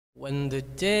When the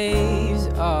days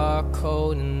are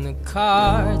cold and the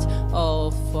cards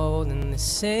all fall and the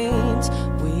saints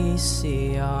we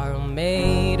see are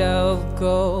made of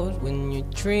gold, when your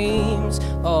dreams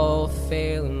all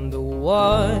fail and the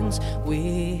ones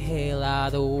we hail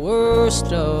are the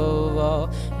worst of all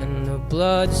and the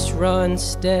bloods run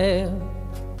stale,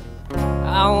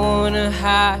 I wanna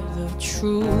hide the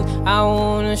truth, I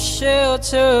wanna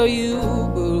shelter you,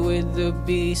 but with the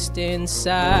beast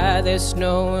inside there's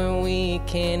nowhere we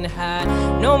can hide.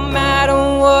 No matter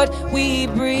what we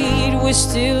breed, we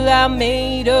still are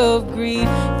made of greed.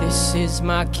 This is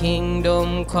my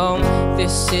kingdom come,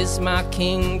 this is my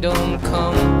kingdom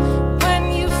come.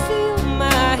 When you feel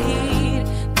my heat,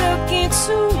 look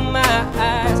into my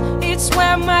eyes, it's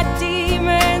where my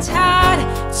demons hide,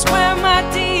 it's where my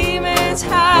demons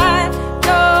hide.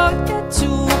 Don't get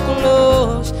too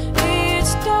close,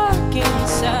 it's dark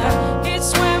inside,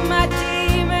 it's where my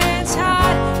demons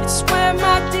hide, it's where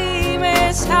my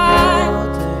demons hide. All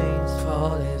days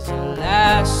fall is the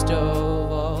last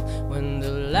of all. When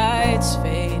the lights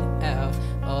fade out,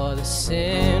 all the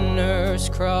sinners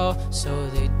crawl, so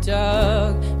they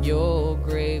dug your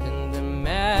grave and the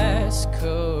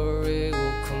masquerade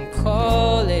will come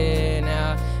calling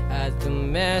out at the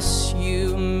mess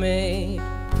you made.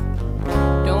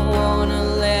 Don't wanna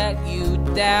let you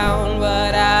down,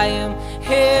 but I am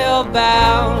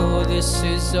hellbound. Oh, this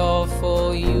is all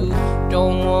for you.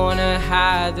 Don't wanna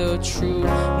hide the truth.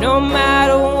 No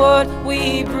matter what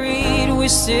we breed, we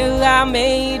still are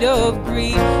made of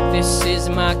greed. This is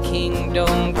my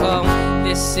kingdom come,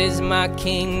 this is my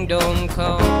kingdom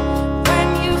come.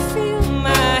 When you feel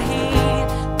my heat,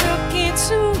 look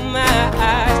into my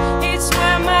eyes, it's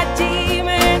where my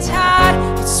demons hide,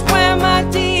 it's where my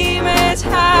demons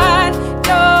hide.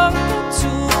 Don't get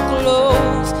too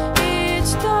close,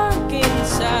 it's dark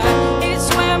inside, it's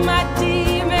where my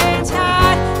demons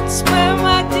hide, it's where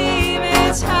my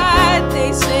demons hide.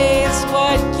 They say it's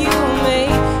what you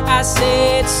make, I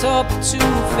say it's up to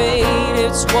fate,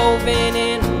 it's woven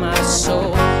in my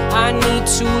soul. I need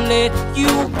to let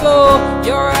you go,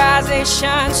 your eyes they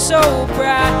shine so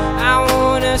bright, I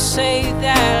wanna save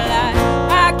that light.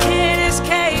 I can't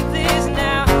escape this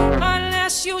now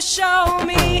unless you show